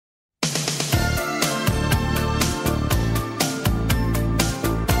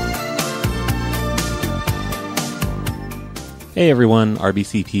Hey everyone,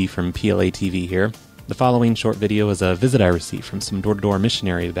 RBCP from PLA TV here. The following short video is a visit I received from some door-to-door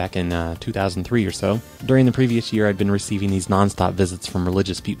missionaries back in 2003 or so. During the previous year I'd been receiving these non-stop visits from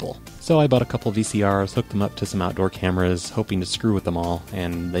religious people. So I bought a couple VCRs, hooked them up to some outdoor cameras, hoping to screw with them all,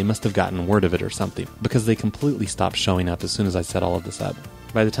 and they must have gotten word of it or something, because they completely stopped showing up as soon as I set all of this up.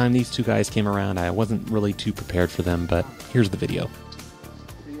 By the time these two guys came around, I wasn't really too prepared for them, but here's the video.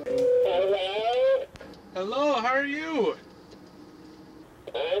 Hello? Hello, how are you?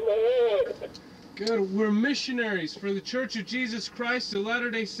 I'm alone. Good. We're missionaries for the Church of Jesus Christ of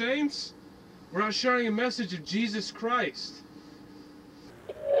Latter-day Saints. We're out sharing a message of Jesus Christ.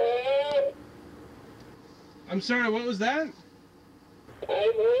 I'm sorry, what was that?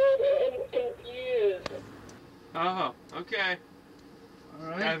 I'm old and confused. Oh, okay. All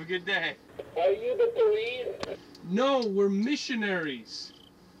right. Have a good day. Are you the police? No, we're missionaries.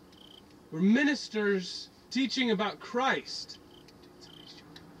 We're ministers teaching about Christ.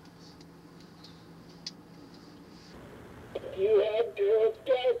 Do you have Girl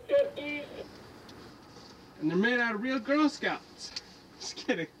Scout cookies? And they're made out of real Girl Scouts. Just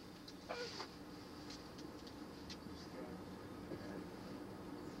kidding.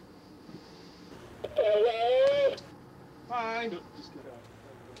 Hello? Hi.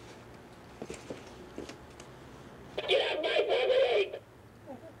 Get out my property!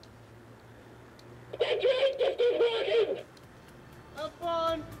 That's right, Mr. Morgan! Have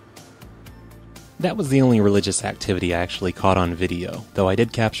fun. That was the only religious activity I actually caught on video, though I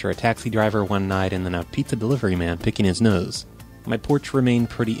did capture a taxi driver one night and then a pizza delivery man picking his nose. My porch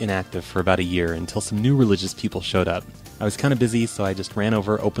remained pretty inactive for about a year until some new religious people showed up. I was kind of busy, so I just ran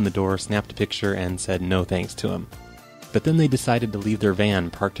over, opened the door, snapped a picture, and said no thanks to him. But then they decided to leave their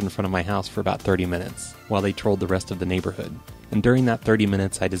van parked in front of my house for about 30 minutes, while they trolled the rest of the neighborhood. And during that 30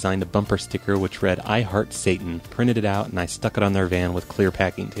 minutes I designed a bumper sticker which read "I Heart Satan," printed it out, and I stuck it on their van with clear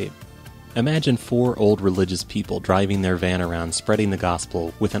packing tape. Imagine 4 old religious people driving their van around spreading the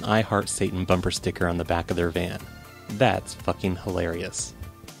gospel with an "I Heart Satan" bumper sticker on the back of their van. That's fucking hilarious.